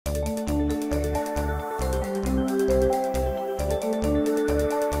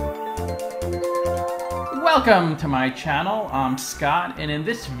Welcome to my channel. I'm Scott, and in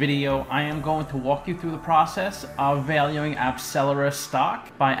this video I am going to walk you through the process of valuing AbCellera stock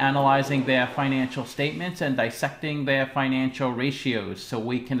by analyzing their financial statements and dissecting their financial ratios so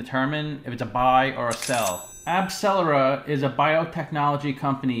we can determine if it's a buy or a sell. AbCellera is a biotechnology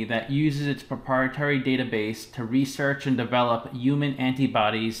company that uses its proprietary database to research and develop human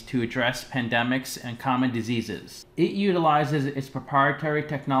antibodies to address pandemics and common diseases. It utilizes its proprietary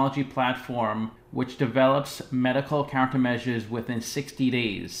technology platform, which develops medical countermeasures within 60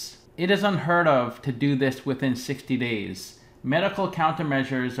 days. It is unheard of to do this within 60 days. Medical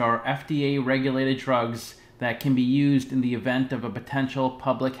countermeasures are FDA-regulated drugs that can be used in the event of a potential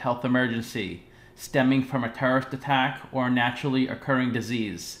public health emergency stemming from a terrorist attack or naturally occurring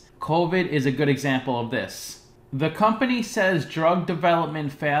disease. COVID is a good example of this. The company says drug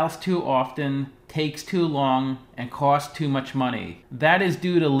development fails too often, takes too long, and costs too much money. That is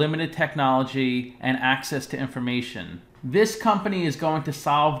due to limited technology and access to information. This company is going to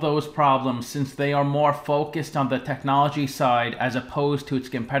solve those problems since they are more focused on the technology side as opposed to its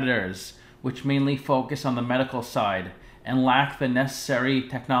competitors, which mainly focus on the medical side and lack the necessary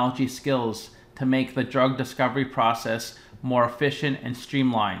technology skills to make the drug discovery process more efficient and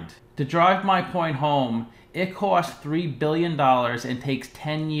streamlined. To drive my point home, it costs $3 billion and takes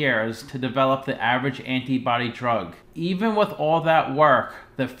 10 years to develop the average antibody drug. Even with all that work,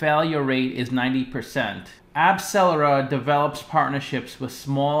 the failure rate is 90%. AbCellera develops partnerships with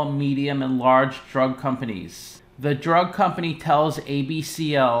small, medium, and large drug companies. The drug company tells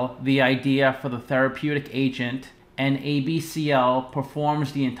ABCL the idea for the therapeutic agent, and ABCL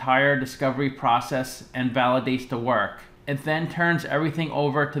performs the entire discovery process and validates the work. It then turns everything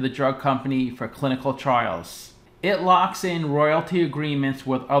over to the drug company for clinical trials. It locks in royalty agreements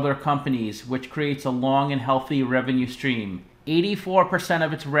with other companies, which creates a long and healthy revenue stream. 84%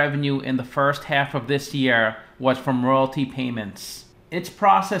 of its revenue in the first half of this year was from royalty payments. Its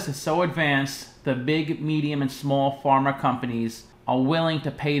process is so advanced, the big, medium, and small pharma companies are willing to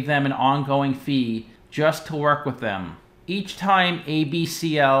pay them an ongoing fee just to work with them. Each time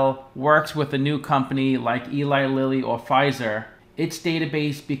ABCL works with a new company like Eli Lilly or Pfizer, its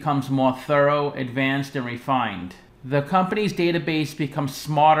database becomes more thorough, advanced, and refined. The company's database becomes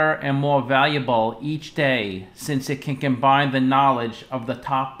smarter and more valuable each day since it can combine the knowledge of the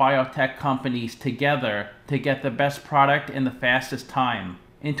top biotech companies together to get the best product in the fastest time.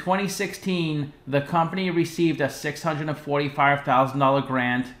 In 2016, the company received a $645,000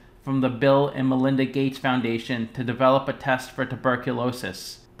 grant from the Bill and Melinda Gates Foundation to develop a test for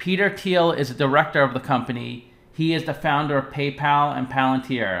tuberculosis. Peter Thiel is the director of the company. He is the founder of PayPal and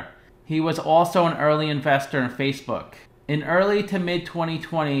Palantir. He was also an early investor in Facebook. In early to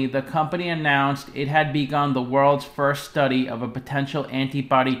mid-2020, the company announced it had begun the world's first study of a potential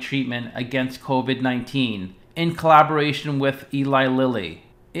antibody treatment against COVID-19 in collaboration with Eli Lilly.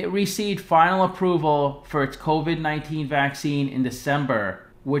 It received final approval for its COVID-19 vaccine in December,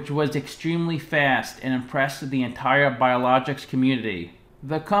 which was extremely fast and impressed the entire biologics community.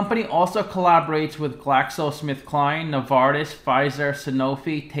 The company also collaborates with GlaxoSmithKline, Novartis, Pfizer,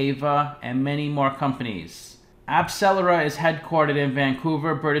 Sanofi, Teva, and many more companies. AbCellera is headquartered in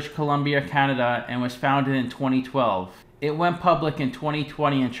Vancouver, British Columbia, Canada, and was founded in 2012. It went public in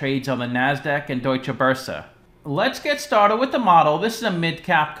 2020 and trades on the Nasdaq and Deutsche Börse. Let's get started with the model. This is a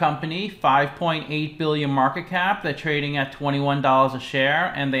mid-cap company, 5.8 billion market cap. They're trading at $21 a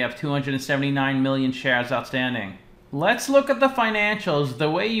share, and they have 279 million shares outstanding. Let's look at the financials.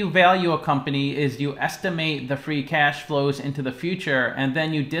 The way you value a company is you estimate the free cash flows into the future, and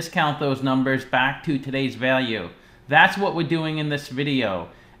then you discount those numbers back to today's value. That's what we're doing in this video.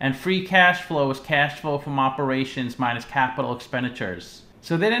 And free cash flow is cash flow from operations minus capital expenditures.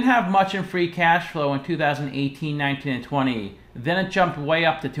 So they didn't have much in free cash flow in 2018, 19, and 20. Then it jumped way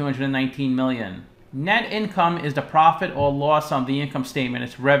up to 219 million. Net income is the profit or loss on the income statement.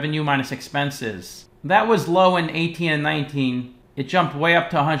 It's revenue minus expenses. That was low in 18 and 19. It jumped way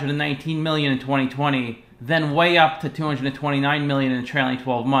up to 119 million in 2020, then way up to 229 million in the trailing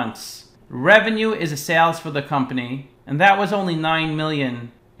 12 months. Revenue is the sales for the company, and that was only 9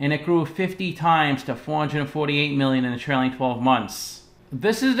 million, and it grew 50 times to 448 million in the trailing 12 months.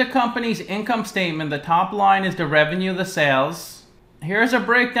 This is the company's income statement. The top line is the revenue, the sales. Here's a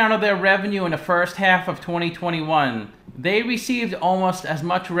breakdown of their revenue in the first half of 2021. They received almost as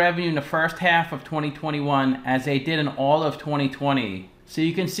much revenue in the first half of 2021 as they did in all of 2020. So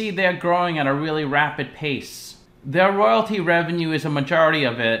you can see they're growing at a really rapid pace. Their royalty revenue is a majority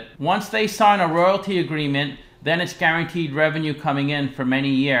of it. Once they sign a royalty agreement, then it's guaranteed revenue coming in for many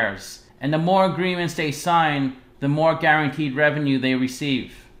years. And the more agreements they sign, the more guaranteed revenue they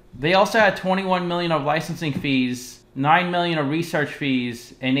receive. They also had $21 million of licensing fees, $9 million of research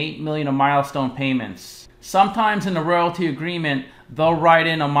fees, and $8 million of milestone payments. Sometimes in the royalty agreement, they'll write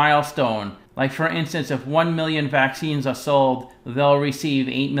in a milestone. Like for instance, if 1 million vaccines are sold, they'll receive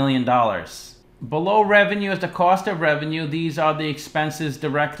 $8 million. Below revenue is the cost of revenue. These are the expenses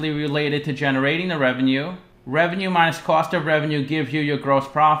directly related to generating the revenue. Revenue minus cost of revenue gives you your gross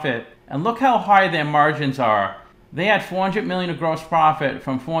profit. And look how high their margins are. They had $400 million of gross profit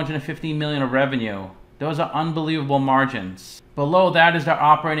from $450 million of revenue. Those are unbelievable margins. Below that is their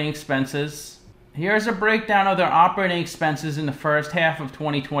operating expenses. Here's a breakdown of their operating expenses in the first half of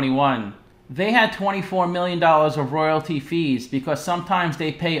 2021. They had $24 million of royalty fees because sometimes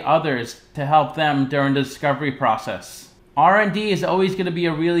they pay others to help them during the discovery process. R&D is always going to be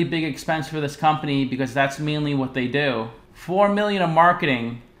a really big expense for this company because that's mainly what they do. $4 million of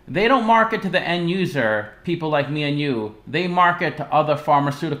marketing. They don't market to the end user, people like me and you. They market to other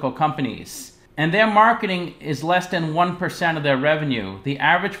pharmaceutical companies. And their marketing is less than 1% of their revenue. The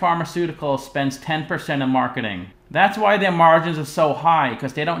average pharmaceutical spends 10% in marketing. That's why their margins are so high,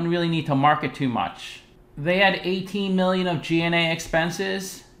 because they don't really need to market too much. They had $18 million of G&A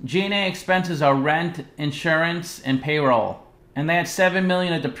expenses. G&A expenses are rent, insurance, and payroll. And they had $7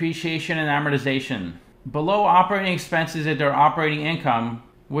 million of depreciation and amortization. Below operating expenses is their operating income,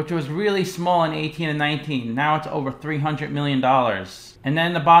 which was really small in 18 and 19. Now it's over $300 million. And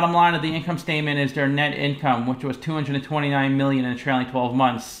then the bottom line of the income statement is their net income, which was $229 million in the trailing 12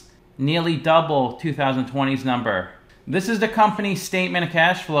 months. Nearly double 2020's number. This is the company's statement of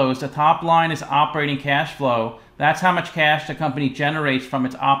cash flows. The top line is operating cash flow. That's how much cash the company generates from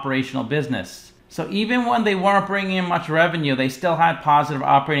its operational business. So even when they weren't bringing in much revenue, they still had positive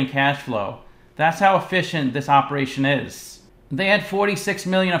operating cash flow. That's how efficient this operation is. They had $46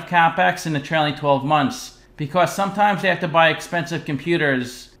 million of CapEx in the trailing 12 months because sometimes they have to buy expensive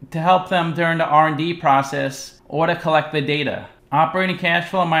computers to help them during the R&D process or to collect the data. Operating cash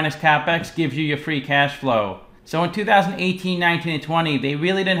flow minus CapEx gives you your free cash flow. So in 2018, 19, and 20, they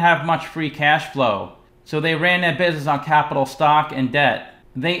really didn't have much free cash flow. So they ran their business on capital stock and debt.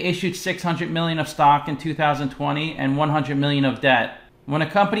 They issued $600 million of stock in 2020 and $100 million of debt. When a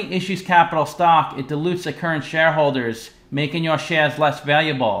company issues capital stock, it dilutes the current shareholders, making your shares less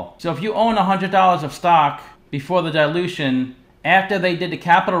valuable. So if you own $100 of stock before the dilution, after they did the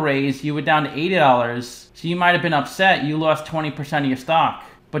capital raise, you were down to $80. So you might have been upset you lost 20% of your stock.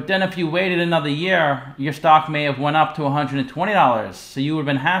 But then if you waited another year, your stock may have went up to $120. So you would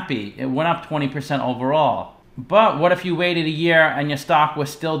have been happy. It went up 20% overall. But what if you waited a year and your stock was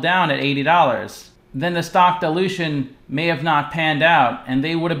still down at $80? Then the stock dilution may have not panned out and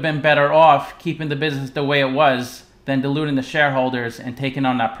they would have been better off keeping the business the way it was than diluting the shareholders and taking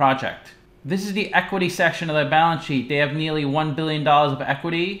on that project. This is the equity section of their balance sheet. They have nearly $1 billion of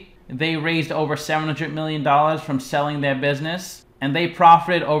equity. They raised over $700 million from selling their business. And they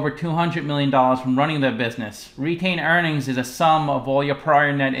profited over $200 million from running their business. Retained earnings is a sum of all your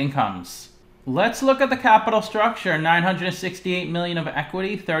prior net incomes. Let's look at the capital structure. $968 million of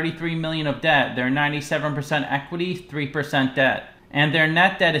equity, $33 million of debt. They're 97% equity, 3% debt. And their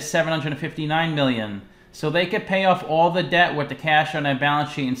net debt is $759 million. So they could pay off all the debt with the cash on their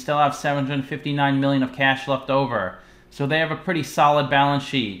balance sheet and still have $759 million of cash left over. So they have a pretty solid balance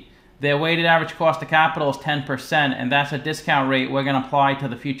sheet. Their weighted average cost of capital is 10%, and that's a discount rate we're going to apply to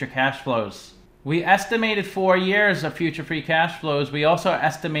the future cash flows. We estimated 4 years of future free cash flows. We also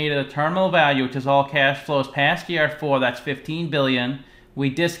estimated a terminal value, which is all cash flows past year 4, that's $15 billion.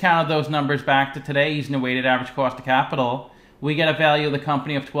 We discounted those numbers back to today using the weighted average cost of capital. We get a value of the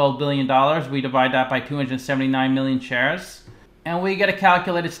company of $12 billion. We divide that by 279 million shares. And we get a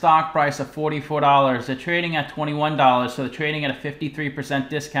calculated stock price of $44. They're trading at $21, so they're trading at a 53%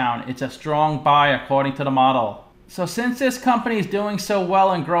 discount. It's a strong buy according to the model. So since this company is doing so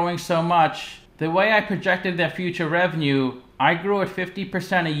well and growing so much, the way I projected their future revenue, I grew at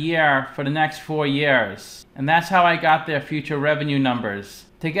 50% a year for the next 4 years. And that's how I got their future revenue numbers.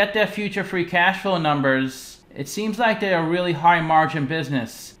 To get their future free cash flow numbers, it seems like they're a really high margin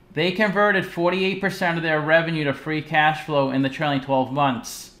business. They converted 48% of their revenue to free cash flow in the trailing 12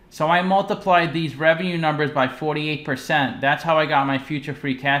 months. So I multiplied these revenue numbers by 48%. That's how I got my future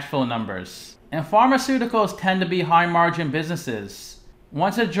free cash flow numbers. And pharmaceuticals tend to be high margin businesses.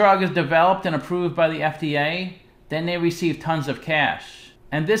 Once a drug is developed and approved by the FDA, then they receive tons of cash.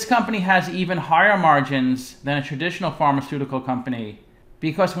 And this company has even higher margins than a traditional pharmaceutical company.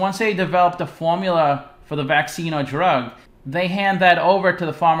 Because once they develop the formula for the vaccine or drug, they hand that over to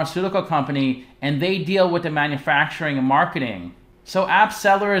the pharmaceutical company and they deal with the manufacturing and marketing. So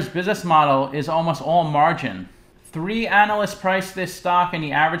AbCellera's business model is almost all margin. 3 analysts priced this stock and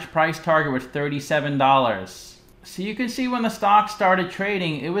the average price target was $37. So you can see when the stock started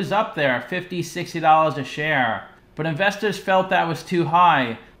trading, it was up there, $50, $60 a share. But investors felt that was too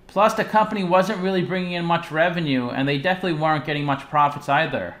high. Plus the company wasn't really bringing in much revenue and they definitely weren't getting much profits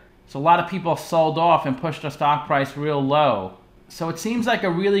either. So a lot of people sold off and pushed the stock price real low. So it seems like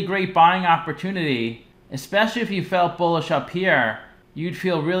a really great buying opportunity, especially if you felt bullish up here, you'd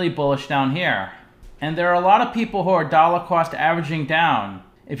feel really bullish down here. And there are a lot of people who are dollar cost averaging down.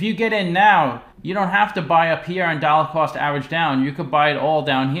 If you get in now, you don't have to buy up here and dollar cost average down. You could buy it all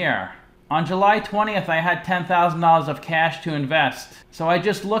down here. On July 20th, I had $10,000 of cash to invest. So I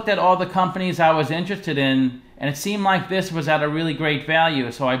just looked at all the companies I was interested in, and it seemed like this was at a really great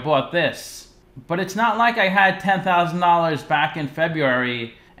value, so I bought this. But it's not like I had $10,000 back in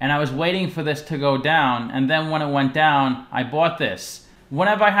February, and I was waiting for this to go down, and then when it went down, I bought this.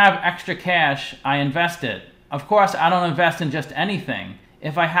 Whenever I have extra cash, I invest it. Of course, I don't invest in just anything.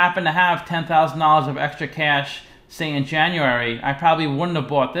 If I happen to have $10,000 of extra cash, say in January, I probably wouldn't have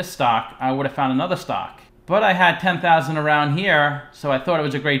bought this stock. I would have found another stock. But I had $10,000 around here, so I thought it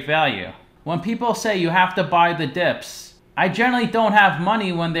was a great value. When people say you have to buy the dips, I generally don't have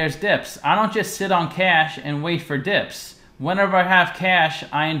money when there's dips. I don't just sit on cash and wait for dips. Whenever I have cash,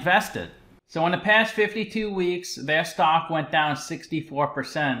 I invest it. So in the past 52 weeks, their stock went down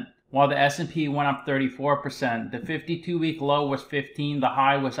 64%, while the S&P went up 34%. The 52-week low was 15, the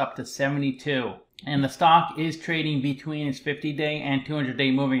high was up to 72. And the stock is trading between its 50-day and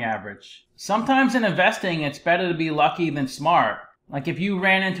 200-day moving average. Sometimes in investing, it's better to be lucky than smart. Like if you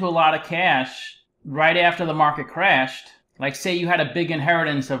ran into a lot of cash right after the market crashed, like say you had a big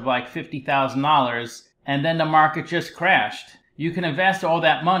inheritance of like $50,000 and then the market just crashed, you can invest all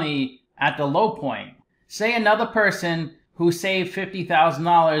that money at the low point. Say another person who saved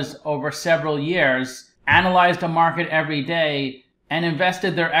 $50,000 over several years, analyzed the market every day, and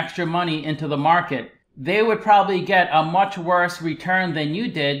invested their extra money into the market, they would probably get a much worse return than you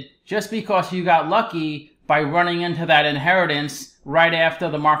did just because you got lucky by running into that inheritance right after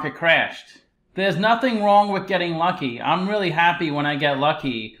the market crashed. There's nothing wrong with getting lucky. I'm really happy when I get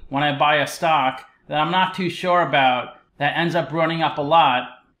lucky, when I buy a stock that I'm not too sure about that ends up running up a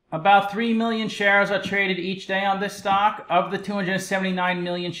lot. About 3 million shares are traded each day on this stock. Of the 279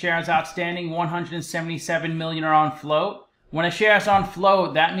 million shares outstanding, 177 million are on float. When a share is on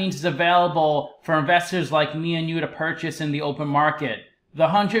float, that means it's available for investors like me and you to purchase in the open market. The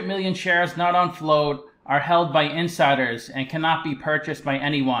 100 million shares not on float are held by insiders and cannot be purchased by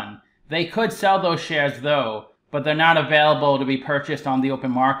anyone. They could sell those shares though, but they're not available to be purchased on the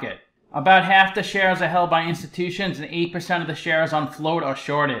open market. About half the shares are held by institutions and 8% of the shares on float are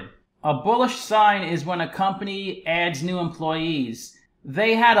shorted. A bullish sign is when a company adds new employees.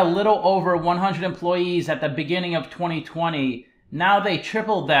 They had a little over 100 employees at the beginning of 2020. Now they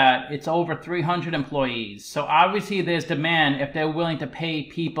tripled that. It's over 300 employees. So obviously there's demand if they're willing to pay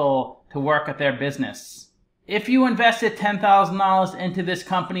people to work at their business. If you invested $10,000 into this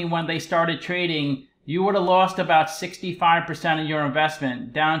company when they started trading, you would have lost about 65% of your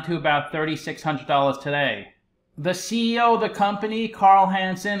investment, down to about $3,600 today. The CEO of the company, Carl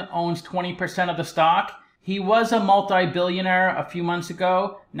Hansen, owns 20% of the stock. He was a multi-billionaire a few months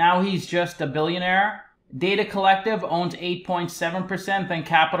ago. Now he's just a billionaire. Data Collective owns 8.7%, then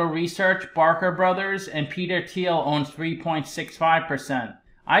Capital Research, Barker Brothers, and Peter Thiel owns 3.65%.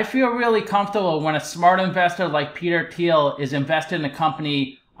 I feel really comfortable when a smart investor like Peter Thiel is invested in a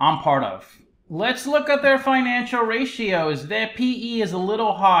company I'm part of. Let's look at their financial ratios. Their PE is a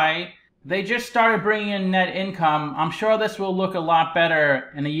little high. They just started bringing in net income. I'm sure this will look a lot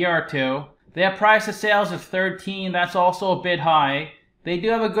better in a year or two. Their price to sales is 13. That's also a bit high. They do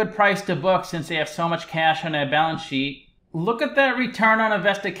have a good price to book since they have so much cash on their balance sheet. Look at that return on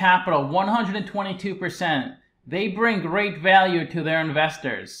invested capital, 122%. They bring great value to their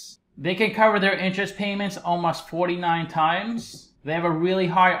investors. They can cover their interest payments almost 49 times. They have a really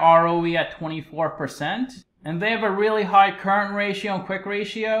high ROE at 24%. And they have a really high current ratio and quick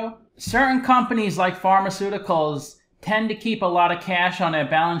ratio. Certain companies like pharmaceuticals tend to keep a lot of cash on their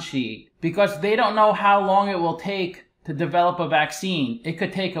balance sheet because they don't know how long it will take to develop a vaccine. It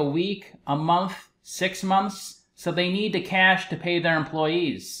could take a week, a month, 6 months, so they need the cash to pay their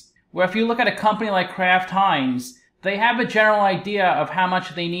employees. Where if you look at a company like Kraft Heinz, they have a general idea of how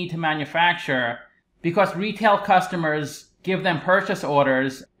much they need to manufacture because retail customers give them purchase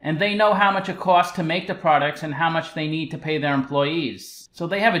orders and they know how much it costs to make the products and how much they need to pay their employees. So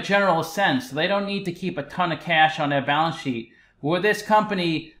they have a general sense. They don't need to keep a ton of cash on their balance sheet, where this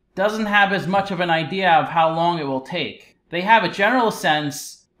company doesn't have as much of an idea of how long it will take. They have a general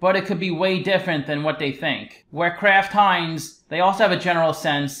sense, but it could be way different than what they think. Where Kraft Heinz, they also have a general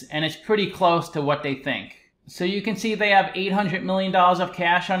sense, and it's pretty close to what they think. So you can see they have $800 million of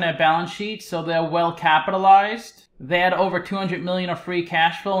cash on their balance sheet, so they're well capitalized. They had over $200 million of free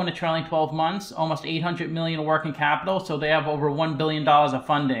cash flow in the trailing 12 months, almost $800 million of working capital, so they have over $1 billion of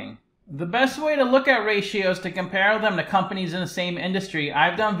funding. The best way to look at ratios to compare them to companies in the same industry,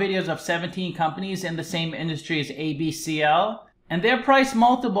 I've done videos of 17 companies in the same industry as ABCL, and their price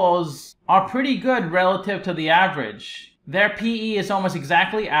multiples are pretty good relative to the average. Their PE is almost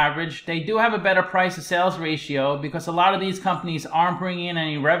exactly average. They do have a better price to sales ratio because a lot of these companies aren't bringing in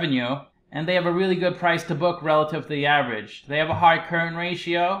any revenue, and they have a really good price to book relative to the average. They have a high current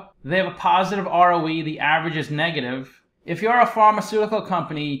ratio. They have a positive ROE. The average is negative. If you're a pharmaceutical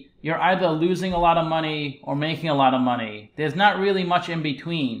company, you're either losing a lot of money or making a lot of money. There's not really much in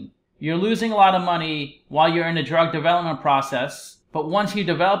between. You're losing a lot of money while you're in the drug development process, but once you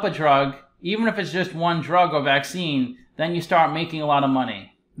develop a drug, even if it's just one drug or vaccine, then you start making a lot of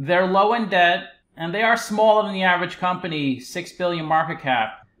money. They're low in debt, and they are smaller than the average company, $6 billion market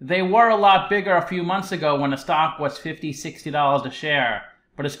cap. They were a lot bigger a few months ago when the stock was $50, $60 a share,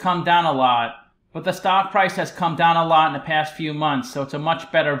 but it's come down a lot. But the stock price has come down a lot in the past few months, so it's a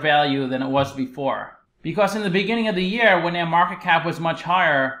much better value than it was before. Because in the beginning of the year, when their market cap was much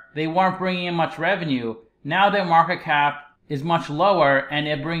higher, they weren't bringing in much revenue. Now their market cap is much lower, and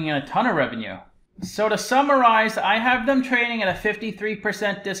they're bringing in a ton of revenue. So to summarize, I have them trading at a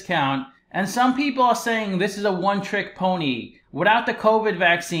 53% discount, and some people are saying this is a one-trick pony. Without the COVID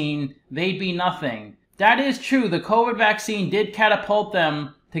vaccine, they'd be nothing. That is true. The COVID vaccine did catapult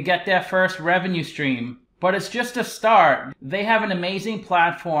them to get their first revenue stream, but it's just a start. They have an amazing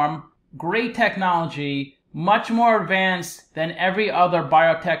platform, great technology, much more advanced than every other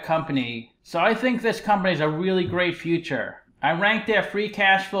biotech company. So I think this company has a really great future. I rank their free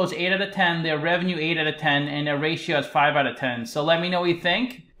cash flows 8 out of 10, their revenue 8 out of 10, and their ratio is 5 out of 10. So let me know what you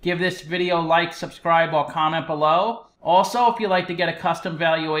think. Give this video a like, subscribe, or comment below. Also, if you'd like to get a custom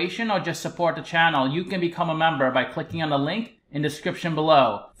valuation or just support the channel, you can become a member by clicking on the link in the description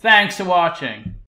below. Thanks for watching.